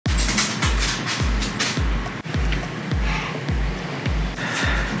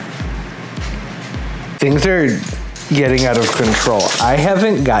Things are getting out of control. I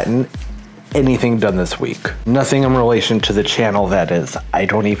haven't gotten anything done this week. Nothing in relation to the channel, that is. I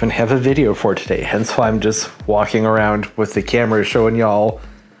don't even have a video for today, hence why I'm just walking around with the camera showing y'all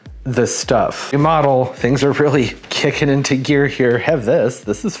the stuff. Remodel, things are really kicking into gear here. Have this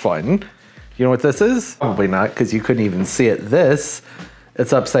is fun. You know what this is? Probably not, because you couldn't even see it. It's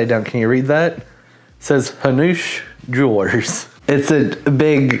upside down. Can you read that? It says Hanush Jewelers. It's a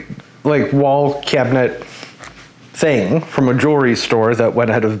big, like, wall cabinet thing from a jewelry store that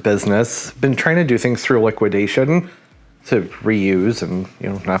went out of business. Been trying to do things through liquidation to reuse and, you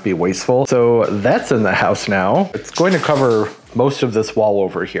know, not be wasteful. So that's in the house now. It's going to cover most of this wall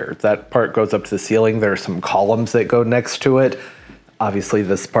over here. That part goes up to the ceiling. There are some columns that go next to it. Obviously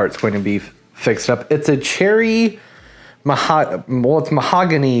this part's going to be fixed up. It's a cherry, it's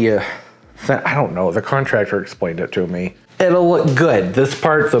mahogany. I don't know, the contractor explained it to me. It'll look good. This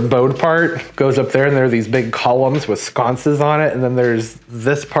part, the bowed part, goes up there and there are these big columns with sconces on it. And then there's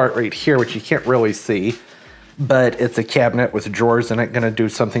this part right here, which you can't really see, but it's a cabinet with drawers in it. Gonna do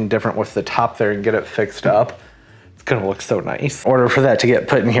something different with the top there and get it fixed up. It's gonna look so nice. In order for that to get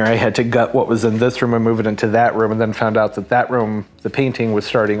put in here, I had to gut what was in this room and move it into that room, and then found out that that room, the painting was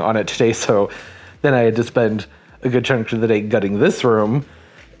starting on it today. So then I had to spend a good chunk of the day gutting this room.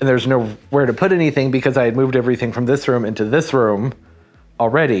 And there's nowhere to put anything because I had moved everything from this room into this room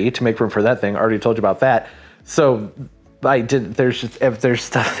already to make room for that thing. I already told you about that. So I did, there's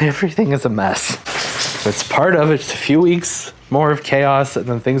stuff, everything is a mess. It's part of it. It's a few weeks more of chaos and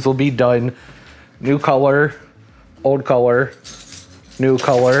then things will be done. New color, old color, new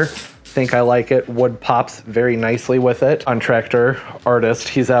color. Think I like it. Wood pops very nicely with it. Contractor, artist,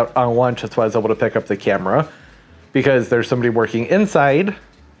 he's out on lunch. That's why I was able to pick up the camera because there's somebody working inside.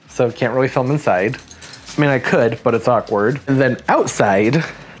 So can't really film inside. I mean, I could, but it's awkward. And then outside,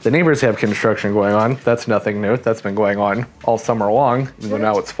 the neighbors have construction going on. That's nothing new. That's been going on all summer long, even though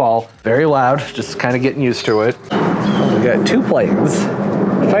now it's fall. Very loud, just kind of getting used to it. We got two planes,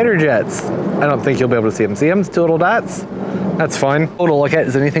 fighter jets. I don't think you'll be able to see them. See them, two little dots? That's fun. Oh, to look at,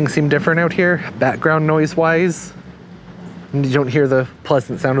 does anything seem different out here? Background noise-wise? You don't hear the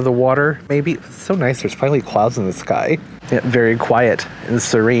pleasant sound of the water, maybe? It's so nice, there's finally clouds in the sky. Yeah, very quiet and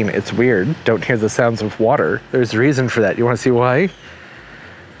serene. It's weird. Don't hear the sounds of water. There's a reason for that. You want to see why?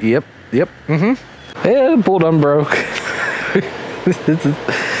 Yep. And the pool done broke.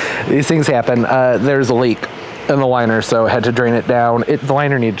 These things happen. There's a leak in the liner, so I had to drain it down. The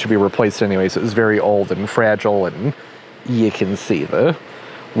liner needed to be replaced anyway, so it was very old and fragile, and you can see the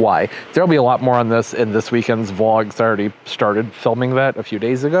why. There'll be a lot more on this in this weekend's vlogs. I already started filming that a few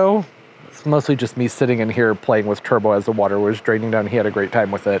days ago. It's mostly just me sitting in here playing with Turbo as the water was draining down. He had a great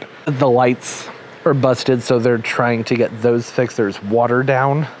time with it. The lights are busted, so they're trying to get those fixed. There's water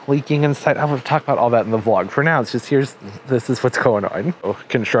down leaking inside. I will talk about all that in the vlog. For now, it's just this is what's going on.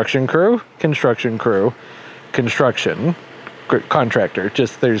 Construction crew, construction, contractor.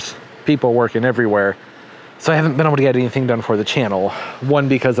 Just there's people working everywhere. So I haven't been able to get anything done for the channel. One,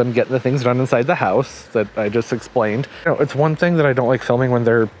 because I'm getting the things done inside the house that I just explained. You know, it's one thing that I don't like filming when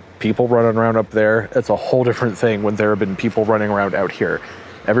there are people running around up there. It's a whole different thing when there have been people running around out here.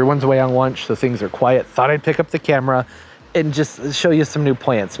 Everyone's away on lunch, so things are quiet. Thought I'd pick up the camera and just show you some new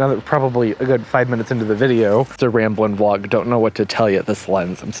plants. Now that we're probably a good 5 minutes into the video, it's a rambling vlog. Don't know what to tell you. This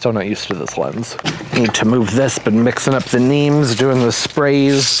lens, I'm still not used to this lens. Need to move this, been mixing up the neems, doing the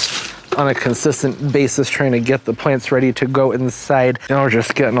sprays on a consistent basis, trying to get the plants ready to go inside. Now we're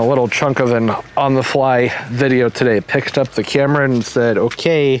just getting a little chunk of an on-the-fly video today. Picked up the camera and said,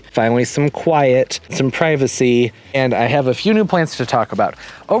 okay, finally some quiet, some privacy, and I have a few new plants to talk about.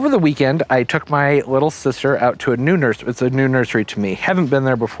 Over the weekend, I took my little sister out to a new nursery. It's a new nursery to me. Haven't been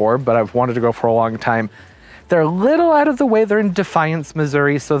there before, but I've wanted to go for a long time. They're a little out of the way. They're in Defiance,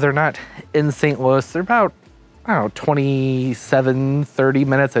 Missouri, so they're not in St. Louis. They're about, I don't know, 27, 30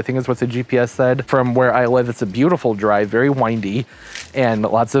 minutes, I think is what the GPS said, from where I live. It's a beautiful drive, very windy, and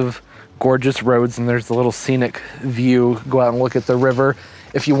lots of gorgeous roads, and there's a little scenic view. Go out and look at the river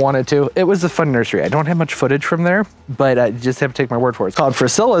if you wanted to. It was a fun nursery. I don't have much footage from there, but I just have to take my word for it. It's called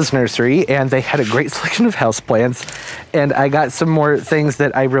Priscilla's Nursery, and they had a great selection of houseplants, and I got some more things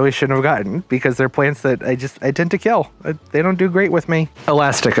that I really shouldn't have gotten because they're plants that I tend to kill. They don't do great with me.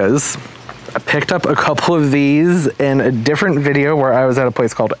 Elasticas. I picked up a couple of these in a different video where I was at a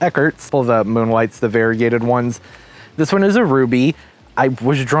place called Eckert's. The Moonlights, the variegated ones. This one is a ruby. I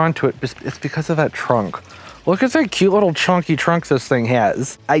was drawn to it. It's because of that trunk. Look at that cute little chunky trunk this thing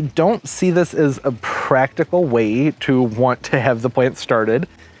has. I don't see this as a practical way to want to have the plant started.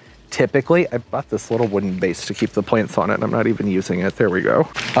 typically, I bought this little wooden base to keep the plants on it, and I'm not even using it. There we go.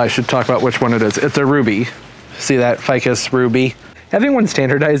 I should talk about which one it is. It's a ruby. See that? Ficus ruby. Having one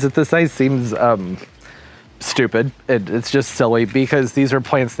standardized at this size seems stupid. It's just silly because these are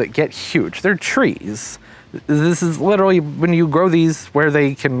plants that get huge. They're trees. This is literally, when you grow these where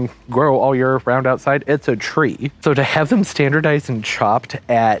they can grow all year round outside, it's a tree. So to have them standardized and chopped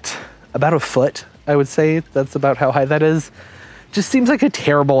at about a foot, I would say, that's about how high that is, just seems like a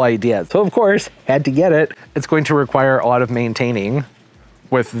terrible idea. So of course, had to get it. It's going to require a lot of maintaining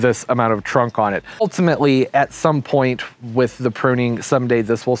with this amount of trunk on it. Ultimately, at some point with the pruning, someday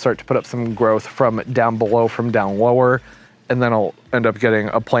this will start to put up some growth from down below, from down lower, and then I'll end up getting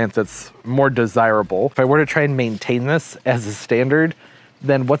a plant that's more desirable. If I were to try and maintain this as a standard,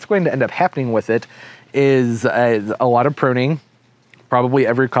 then what's going to end up happening with it is a lot of pruning, probably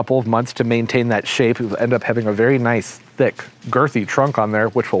every couple of months to maintain that shape. You'll end up having a very nice, thick, girthy trunk on there,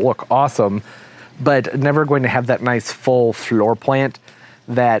 which will look awesome, but never going to have that nice full floor plant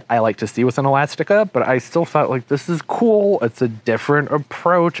that I like to see with an elastica. But I still thought, like, this is cool. It's a different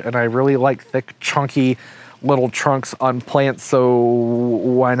approach, and I really like thick, chunky little trunks on plants, so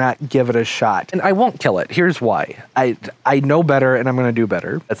why not give it a shot? And I won't kill it. Here's why. I know better, and I'm gonna do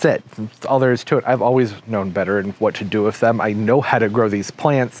better. That's it. That's all there is to it. I've always known better and what to do with them. I know how to grow these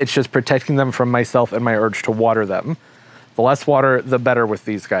plants. It's just protecting them from myself and my urge to water them. The less water, the better with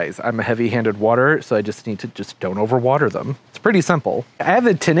these guys. I'm a heavy-handed waterer, so I just need to don't overwater them. It's pretty simple. I have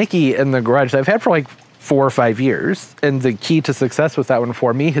a tineke in the garage that I've had for like 4 or 5 years, and the key to success with that one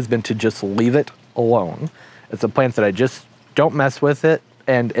for me has been to just leave it alone. It's a plant that I just don't mess with it,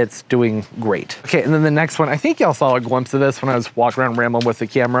 and it's doing great. Okay, and then the next one, I think y'all saw a glimpse of this when I was walking around rambling with the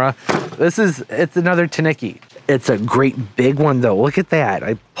camera. It's another tineke. It's a great big one though. Look at that.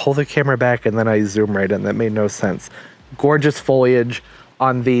 I pull the camera back and then I zoom right in. That made no sense. Gorgeous foliage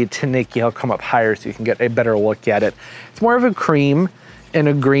on the tineke. I'll come up higher so you can get a better look at it. It's more of a cream and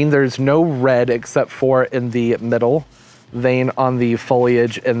a green. There's no red except for in the middle vein on the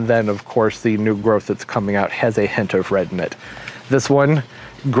foliage, and then of course the new growth that's coming out has a hint of red in it. This one,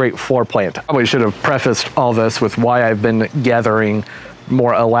 great floor plant. I probably should have prefaced all this with why I've been gathering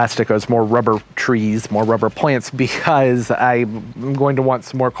more elasticas, more rubber trees, more rubber plants, because I'm going to want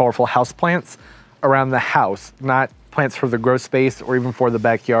some more colorful house plants around the house, not plants for the grow space or even for the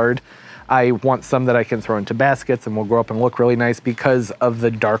backyard. I want some that I can throw into baskets and will grow up and look really nice because of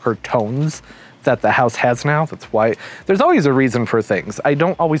the darker tones that the house has now. That's why there's always a reason for things. I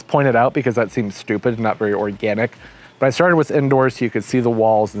don't always point it out because that seems stupid and not very organic, but I started with indoors so you could see the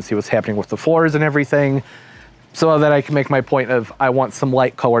walls and see what's happening with the floors and everything, so that I can make my point of I want some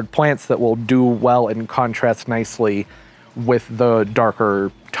light colored plants that will do well and contrast nicely with the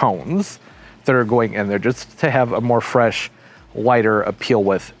darker tones that are going in there, just to have a more fresh, lighter appeal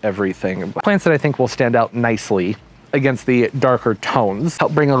with everything. Plants that I think will stand out nicely against the darker tones,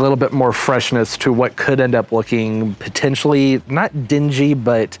 help bring a little bit more freshness to what could end up looking potentially not dingy,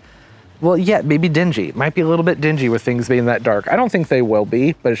 but, well, yeah, maybe dingy. It might be a little bit dingy with things being that dark. I don't think they will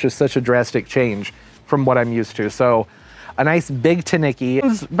be, but it's just such a drastic change from what I'm used to. So a nice big tineke.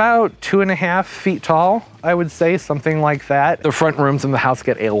 It's about 2.5 feet tall, I would say, something like that. The front rooms in the house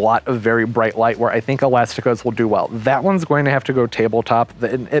get a lot of very bright light where I think elasticas will do well. That one's going to have to go tabletop.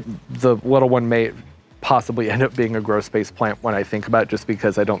 The little one may possibly end up being a grow space plant when I think about it, just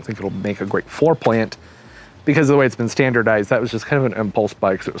because I don't think it'll make a great floor plant because of the way it's been standardized. That was just kind of an impulse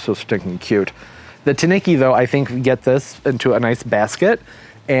buy because it was so stinking cute. The tineke though, I think get this into a nice basket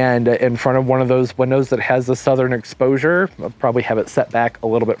and in front of one of those windows that has the southern exposure. I'll probably have it set back a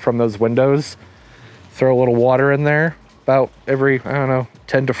little bit from those windows. Throw a little water in there about every, I don't know,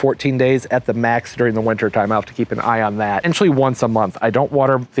 10 to 14 days at the max during the winter time. I'll have to keep an eye on that. Essentially once a month. I don't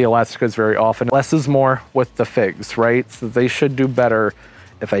water the elasticas very often. Less is more with the figs, right? So they should do better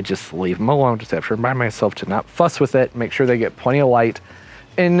if I just leave them alone. Just have to remind myself to not fuss with it, make sure they get plenty of light,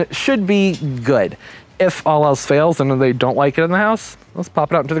 and should be good. If all else fails and they don't like it in the house, let's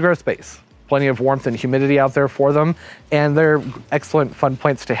pop it out into the grow space. Plenty of warmth and humidity out there for them, and they're excellent fun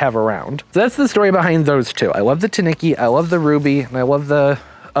plants to have around. So that's the story behind those two. I love the tineke, I love the ruby, and I love the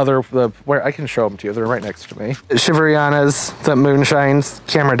other, where I can show them to you, they're right next to me. Shiverianas, the moonshines,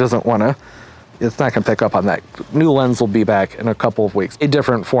 camera doesn't wanna, it's not gonna pick up on that. New lens will be back in a couple of weeks. A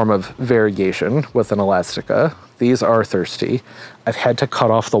different form of variegation with an elastica. These are thirsty. I've had to cut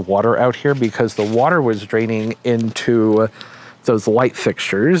off the water out here because the water was draining into those light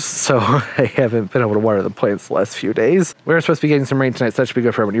fixtures, so I haven't been able to water the plants the last few days. We're supposed to be getting some rain tonight, so that should be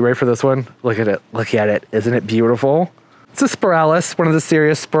good for everyone. You ready for this one? Look at it, look at it. Isn't it beautiful? It's a spiralis, one of the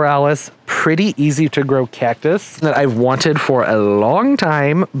Cereus spiralis. Pretty easy to grow cactus that I've wanted for a long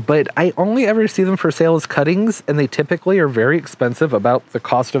time, but I only ever see them for sale as cuttings, and they typically are very expensive, about the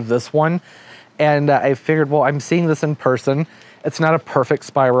cost of this one. And I figured, well, I'm seeing this in person. It's not a perfect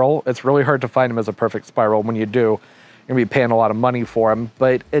spiral. It's really hard to find them as a perfect spiral. When you do, you're gonna be paying a lot of money for them,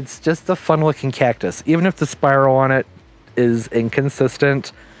 but it's just a fun looking cactus. Even if the spiral on it is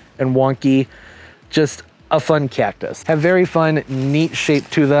inconsistent and wonky, just a fun cactus. Have very fun, neat shape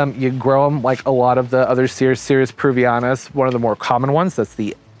to them. You grow them like a lot of the other Cereus peruvianas, one of the more common ones. That's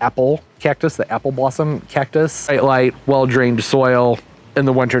the apple cactus, the apple blossom cactus. Bright light, well-drained soil. In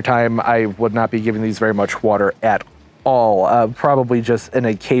the wintertime, I would not be giving these very much water at all. Probably just an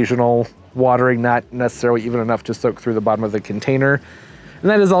occasional watering, not necessarily even enough to soak through the bottom of the container. And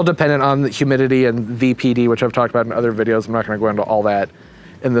that is all dependent on the humidity and VPD, which I've talked about in other videos. I'm not gonna go into all that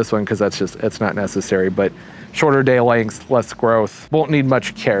in this one because it's not necessary, but shorter day lengths, less growth, won't need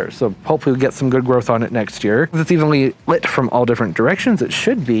much care. So hopefully we'll get some good growth on it next year. It's evenly lit from all different directions. It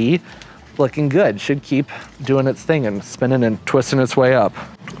should be looking good. Should keep doing its thing and spinning and twisting its way up.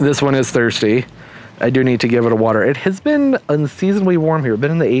 This one is thirsty. I do need to give it a water. It has been unseasonably warm here.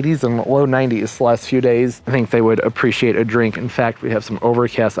 Been in the 80s and low 90s the last few days. I think they would appreciate a drink. In fact, we have some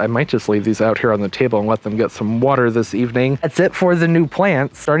overcast. I might just leave these out here on the table and let them get some water this evening. That's it for the new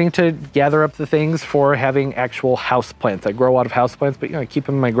plants. Starting to gather up the things for having actual house plants. I grow a lot of house plants, but you know, I keep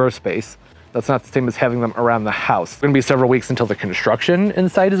them in my grow space. That's not the same as having them around the house. It's gonna be several weeks until the construction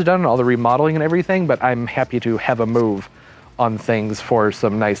inside is done and all the remodeling and everything, but I'm happy to have a move on things for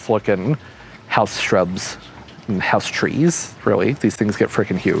some nice looking house shrubs and house trees. Really, these things get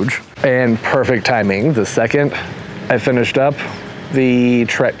freaking huge. And perfect timing. The second I finished up the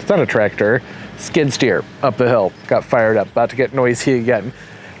it's not a tractor, skid steer up the hill. Got fired up, about to get noisy again.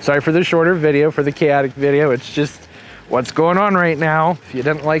 Sorry for the shorter video, for the chaotic video. It's just what's going on right now. If you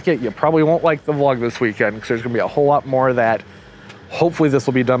didn't like it, you probably won't like the vlog this weekend because there's gonna be a whole lot more of that. Hopefully this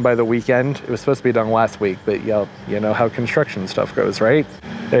will be done by the weekend. It was supposed to be done last week, but you know how construction stuff goes, right?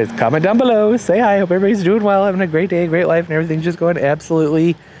 Comment down below, say hi, hope everybody's doing well, having a great day, great life, and everything's just going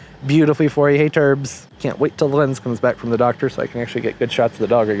absolutely beautifully for you. Hey Turbs, can't wait till the lens comes back from the doctor so I can actually get good shots of the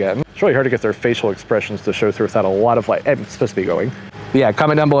dog again. It's really hard to get their facial expressions to show through without a lot of light. I'm supposed to be going. But yeah,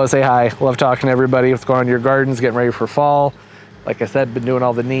 comment down below, say hi. Love talking to everybody. What's going on in your gardens, getting ready for fall. Like I said, been doing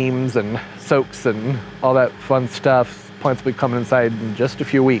all the neems and soaks and all that fun stuff. Plants will be coming inside in just a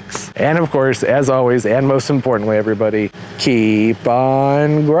few weeks. And of course, as always, and most importantly, everybody, keep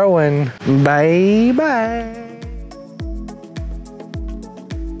on growing. Bye-bye.